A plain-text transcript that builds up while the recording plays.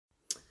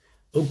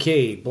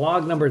Okay,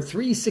 blog number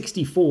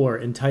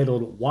 364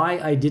 entitled Why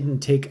I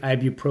Didn't Take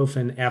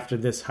Ibuprofen After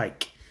This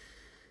Hike.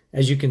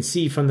 As you can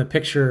see from the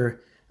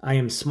picture, I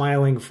am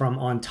smiling from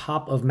on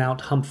top of Mount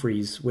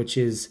Humphreys, which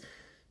is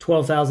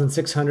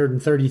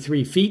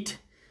 12,633 feet,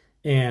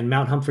 and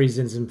Mount Humphreys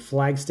is in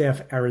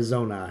Flagstaff,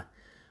 Arizona.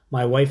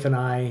 My wife and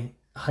I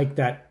hike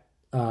that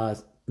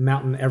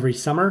mountain every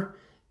summer,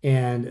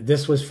 and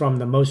this was from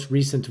the most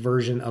recent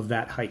version of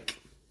that hike.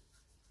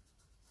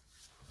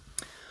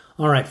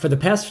 All right, for the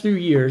past few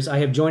years, I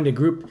have joined a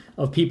group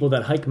of people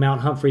that hike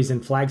Mount Humphreys in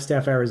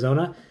Flagstaff,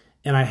 Arizona,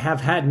 and I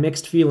have had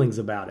mixed feelings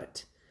about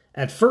it.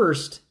 At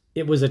first,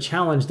 it was a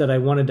challenge that I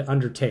wanted to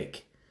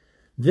undertake.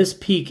 This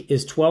peak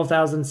is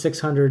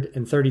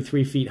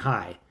 12,633 feet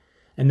high,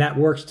 and that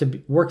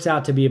works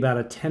out to be about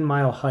a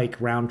 10-mile hike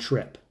round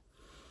trip.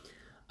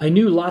 I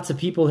knew lots of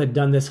people had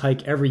done this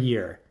hike every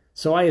year,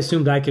 so I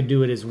assumed I could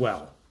do it as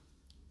well.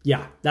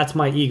 Yeah, that's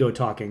my ego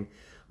talking,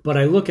 but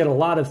I look at a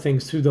lot of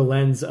things through the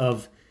lens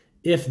of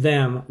if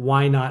them,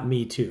 why not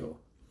me too?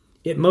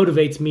 It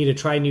motivates me to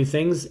try new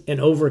things and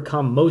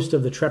overcome most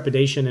of the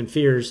trepidation and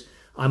fears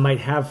I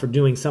might have for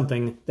doing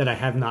something that I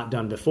have not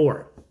done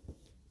before.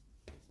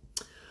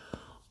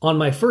 On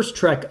my first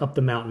trek up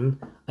the mountain,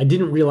 I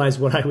didn't realize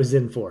what I was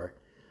in for.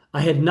 I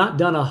had not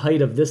done a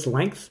height of this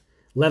length,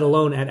 let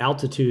alone at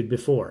altitude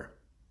before.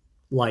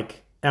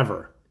 Like,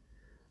 ever.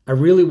 I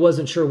really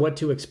wasn't sure what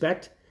to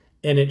expect,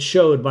 and it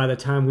showed by the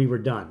time we were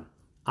done.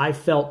 I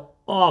felt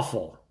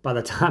awful by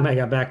the time I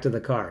got back to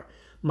the car.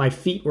 My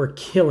feet were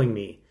killing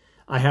me.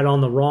 I had on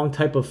the wrong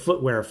type of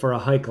footwear for a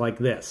hike like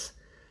this.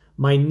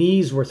 My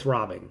knees were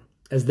throbbing,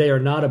 as they are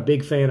not a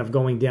big fan of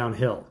going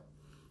downhill.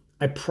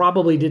 I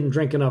probably didn't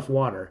drink enough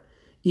water,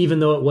 even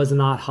though it was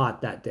not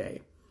hot that day.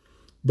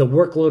 The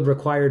workload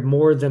required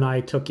more than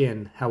I took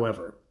in,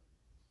 however.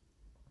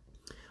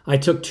 I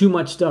took too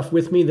much stuff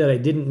with me that I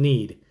didn't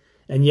need,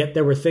 and yet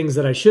there were things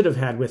that I should have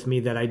had with me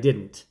that I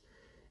didn't.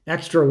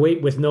 Extra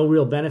weight with no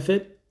real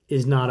benefit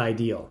is not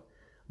ideal.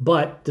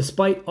 But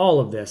despite all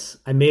of this,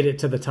 I made it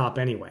to the top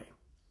anyway.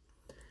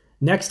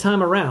 Next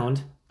time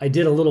around, I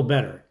did a little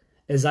better,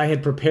 as I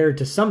had prepared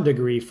to some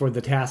degree for the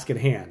task at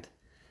hand.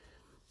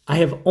 I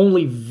have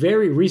only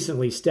very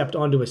recently stepped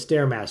onto a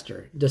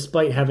Stairmaster,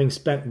 despite having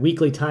spent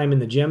weekly time in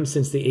the gym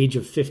since the age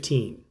of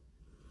 15.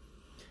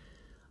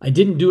 I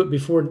didn't do it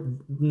before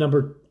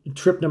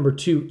trip number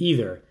 2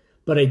 either,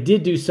 but I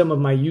did do some of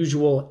my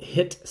usual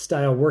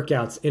HIIT-style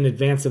workouts in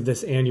advance of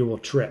this annual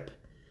trip.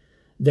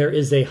 There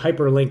is a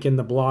hyperlink in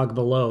the blog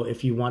below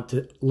if you want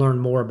to learn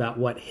more about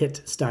what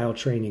HIIT-style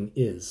training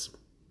is.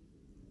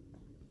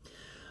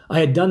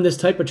 I had done this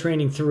type of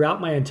training throughout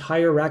my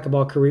entire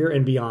racquetball career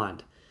and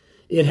beyond.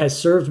 It has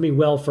served me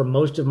well for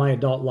most of my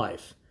adult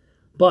life.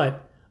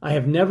 But I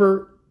had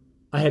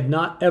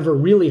not ever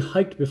really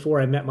hiked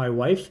before I met my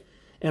wife,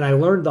 and I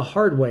learned the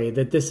hard way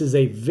that this is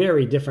a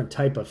very different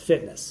type of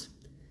fitness.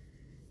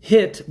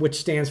 HIIT, which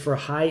stands for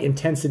High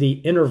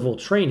Intensity Interval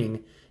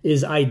Training,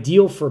 is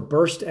ideal for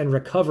burst and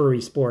recovery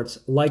sports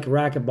like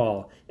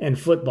racquetball and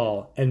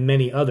football and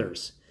many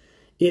others.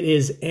 It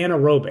is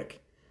anaerobic,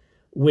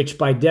 which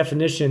by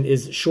definition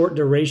is short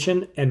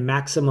duration and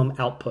maximum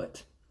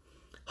output.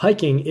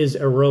 Hiking is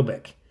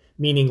aerobic,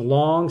 meaning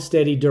long,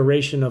 steady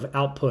duration of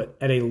output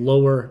at a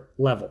lower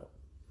level.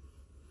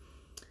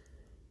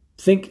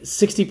 Think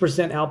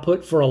 60%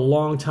 output for a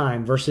long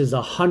time versus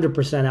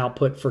 100%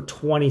 output for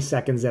 20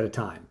 seconds at a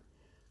time.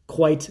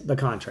 Quite the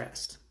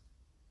contrast.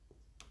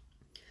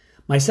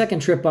 My second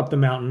trip up the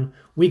mountain,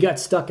 we got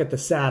stuck at the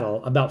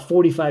saddle about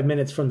 45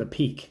 minutes from the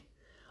peak.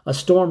 A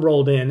storm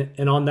rolled in,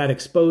 and on that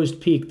exposed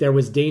peak there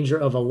was danger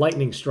of a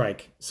lightning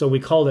strike, so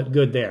we called it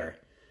good there.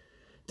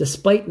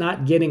 Despite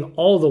not getting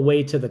all the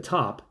way to the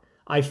top,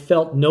 I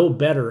felt no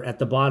better at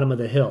the bottom of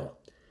the hill.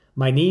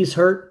 My knees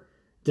hurt,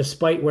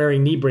 despite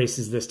wearing knee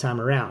braces this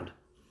time around.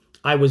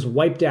 I was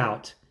wiped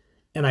out,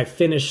 and I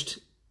finished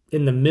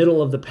in the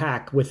middle of the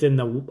pack within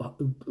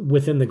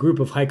the group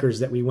of hikers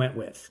that we went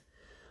with.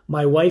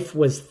 My wife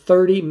was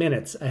 30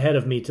 minutes ahead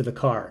of me to the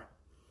car.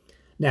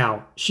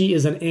 Now, she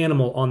is an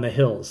animal on the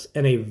hills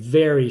and a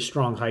very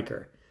strong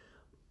hiker,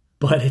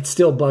 but it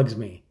still bugs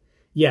me.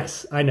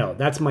 Yes, I know,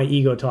 that's my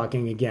ego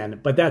talking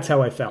again, but that's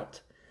how I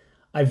felt.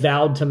 I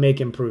vowed to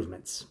make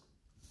improvements.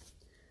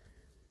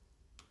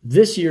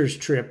 This year's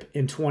trip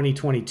in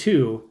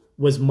 2022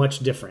 was much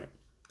different.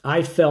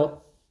 I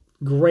felt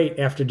great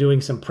after doing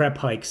some prep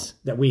hikes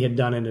that we had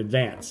done in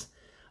advance.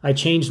 I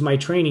changed my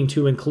training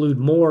to include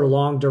more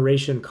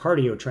long-duration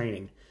cardio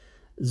training,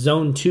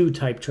 Zone 2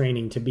 type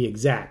training to be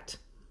exact.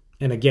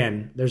 And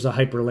again, there's a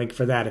hyperlink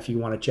for that if you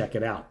want to check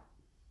it out.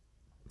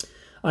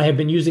 I have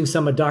been using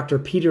some of Dr.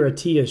 Peter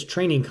Attia's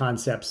training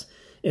concepts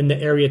in the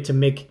area to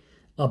make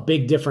a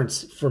big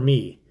difference for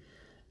me.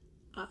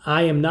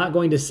 I am not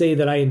going to say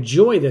that I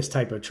enjoy this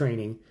type of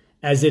training,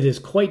 as it is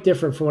quite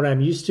different from what I'm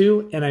used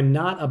to, and I'm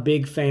not a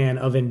big fan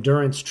of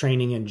endurance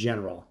training in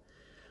general.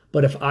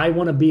 But if I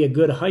want to be a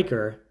good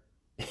hiker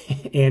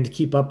and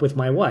keep up with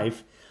my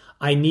wife,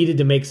 I needed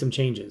to make some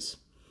changes.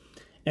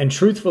 And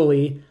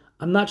truthfully,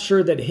 I'm not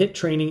sure that HIIT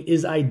training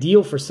is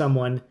ideal for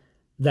someone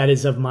that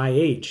is of my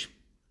age,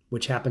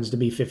 which happens to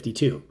be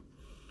 52.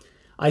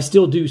 I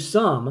still do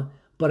some,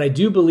 but I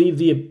do believe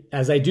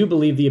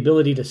the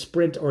ability to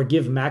sprint or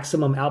give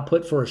maximum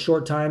output for a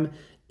short time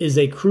is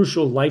a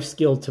crucial life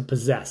skill to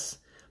possess,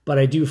 but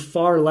I do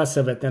far less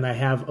of it than I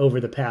have over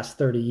the past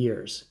 30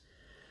 years.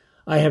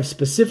 I have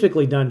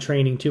specifically done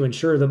training to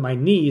ensure that my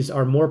knees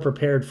are more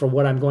prepared for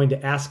what I'm going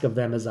to ask of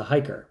them as a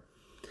hiker.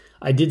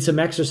 I did some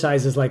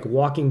exercises like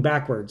walking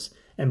backwards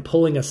and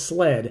pulling a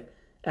sled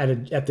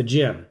at the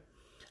gym.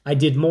 I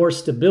did more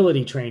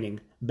stability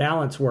training,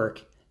 balance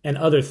work, and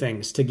other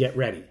things to get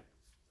ready.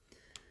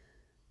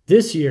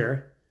 This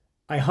year,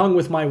 I hung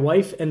with my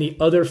wife and the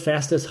other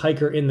fastest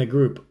hiker in the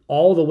group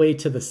all the way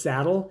to the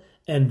saddle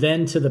and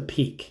then to the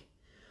peak.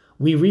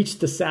 We reached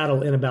the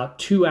saddle in about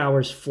 2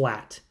 hours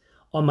flat.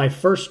 On my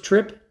first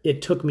trip,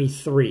 it took me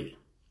 3.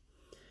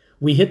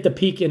 We hit the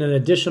peak in an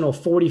additional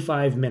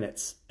 45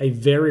 minutes, a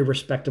very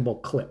respectable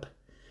clip.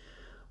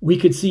 We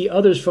could see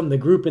others from the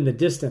group in the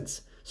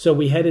distance, so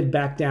we headed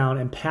back down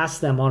and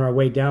passed them on our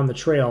way down the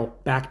trail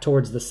back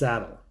towards the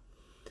saddle.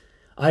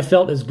 I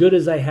felt as good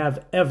as I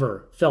have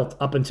ever felt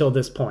up until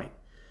this point.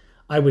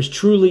 I was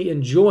truly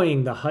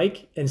enjoying the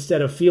hike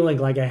instead of feeling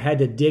like I had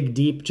to dig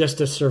deep just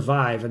to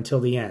survive until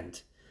the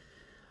end.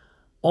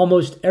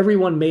 Almost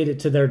everyone made it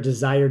to their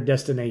desired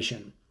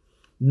destination.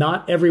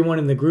 Not everyone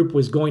in the group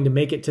was going to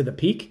make it to the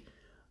peak,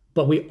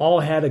 but we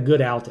all had a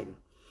good outing.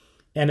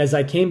 And as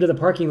I came to the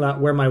parking lot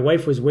where my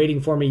wife was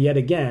waiting for me yet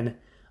again,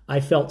 I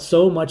felt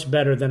so much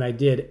better than I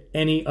did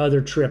any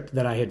other trip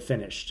that I had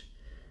finished.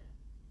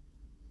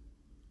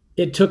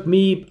 It took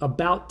me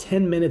about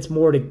 10 minutes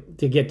more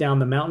to get down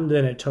the mountain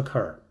than it took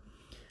her.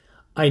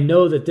 I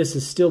know that this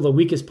is still the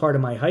weakest part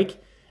of my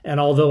hike, and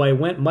although I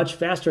went much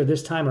faster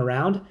this time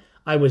around,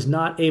 I was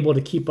not able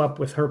to keep up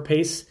with her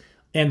pace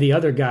and the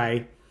other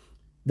guy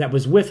that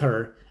was with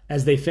her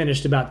as they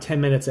finished about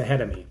 10 minutes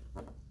ahead of me.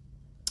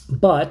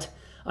 But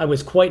I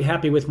was quite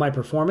happy with my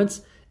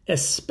performance,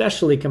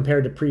 especially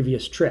compared to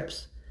previous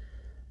trips.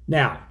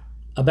 Now,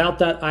 about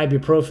that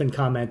ibuprofen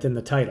comment in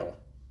the title.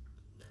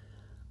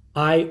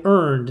 I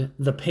earned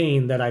the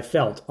pain that I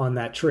felt on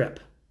that trip.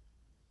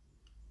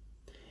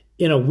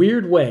 In a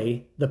weird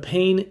way, the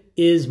pain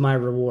is my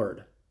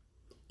reward.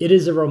 It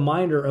is a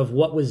reminder of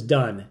what was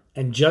done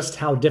and just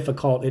how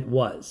difficult it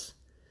was.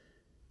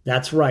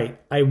 That's right,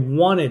 I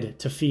wanted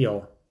to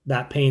feel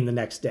that pain the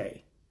next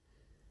day.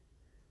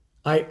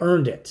 I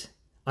earned it.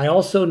 I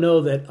also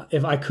know that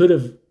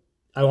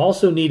I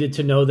also needed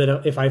to know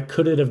that if I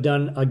could have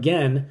done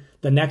again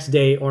the next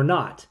day or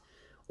not,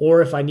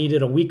 or if I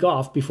needed a week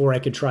off before I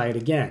could try it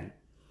again.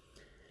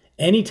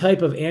 Any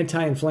type of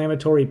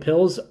anti-inflammatory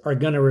pills are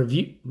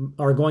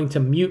going to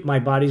mute my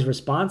body's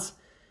response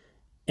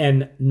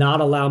and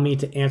not allow me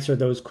to answer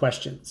those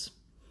questions.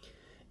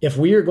 If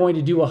we are going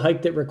to do a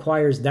hike that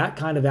requires that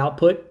kind of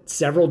output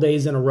several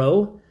days in a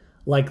row,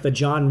 like the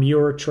John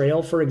Muir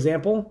Trail, for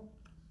example,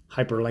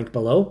 hyperlink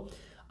below,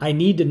 I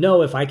need to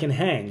know if I can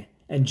hang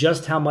and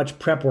just how much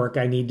prep work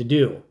I need to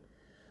do.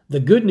 The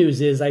good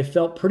news is I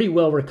felt pretty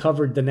well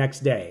recovered the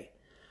next day.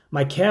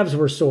 My calves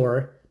were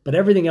sore, but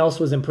everything else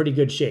was in pretty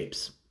good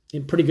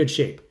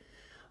shape.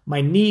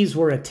 My knees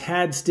were a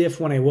tad stiff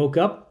when I woke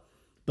up,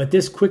 but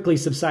this quickly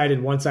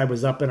subsided once I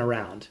was up and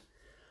around.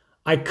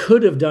 I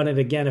could have done it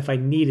again if I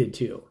needed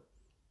to.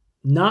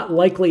 Not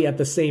likely at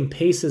the same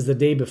pace as the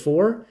day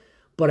before,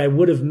 but I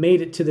would have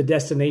made it to the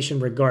destination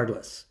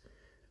regardless.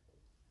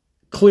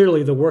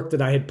 Clearly, the work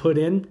that I had put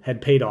in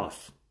had paid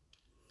off.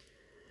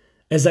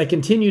 As I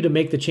continue to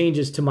make the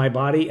changes to my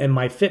body and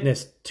my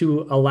fitness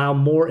to allow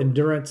more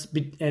endurance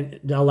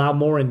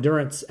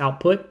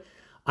output,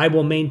 I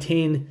will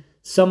maintain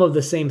some of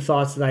the same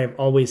thoughts that I have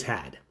always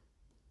had.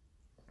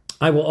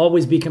 I will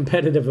always be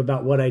competitive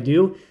about what I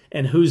do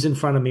and who's in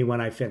front of me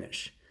when I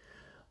finish.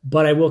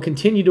 But I will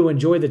continue to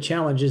enjoy the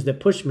challenges that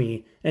push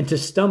me and to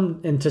some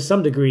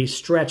degree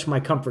stretch my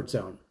comfort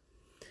zone.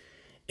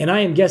 And I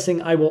am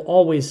guessing I will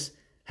always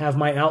have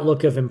my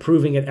outlook of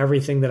improving at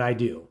everything that I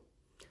do.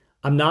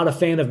 I'm not a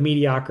fan of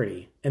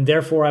mediocrity, and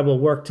therefore I will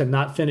work to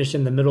not finish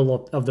in the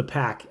middle of the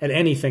pack at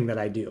anything that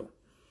I do.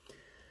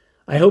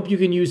 I hope you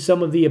can use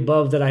some of the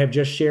above that I have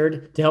just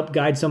shared to help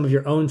guide some of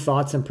your own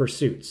thoughts and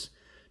pursuits.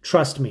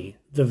 Trust me,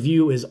 the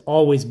view is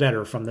always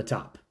better from the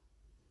top.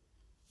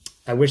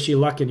 I wish you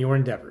luck in your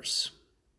endeavors.